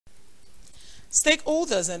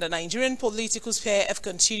Stakeholders in the Nigerian political sphere have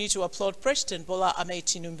continued to applaud President Bola Ahmed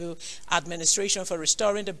Tinubu's administration for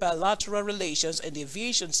restoring the bilateral relations in the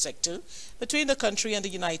aviation sector between the country and the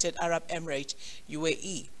United Arab Emirates,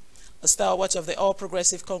 UAE. A stalwart of the All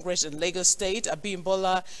Progressive Congress in Lagos State,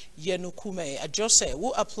 Abimbola Yenukume Ajose,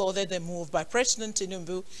 who applauded the move by President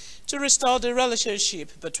Tinubu to restore the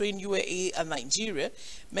relationship between UAE and Nigeria,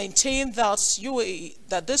 maintained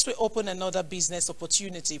that this will open another business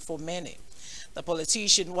opportunity for many. The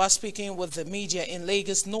politician, while speaking with the media in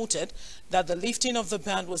Lagos, noted that the lifting of the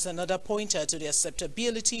ban was another pointer to the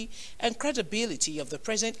acceptability and credibility of the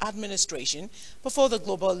present administration before the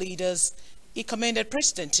global leaders. He commended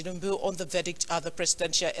President Tinubu on the verdict at the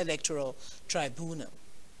Presidential Electoral Tribunal.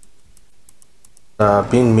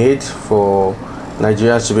 Being made for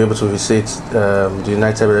Nigerians to be able to visit the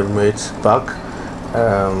United Arab Emirates back,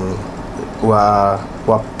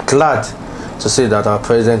 we're glad to say that our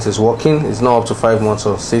president is working. It's now up to 5 months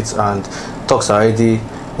of seats, and talks are already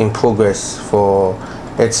in progress for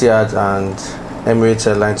Etihad and Emirates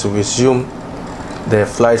Airlines to resume their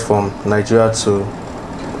flight from Nigeria to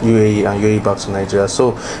UAE and UAE back to Nigeria.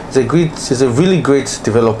 So it's a really great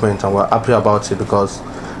development, and we're happy about it because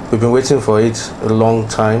we've been waiting for it a long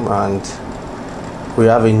time, and we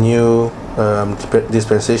have a new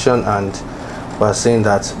dispensation, and we're saying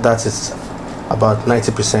that is about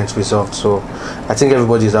 90% resolved. So I think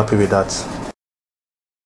everybody is happy with that.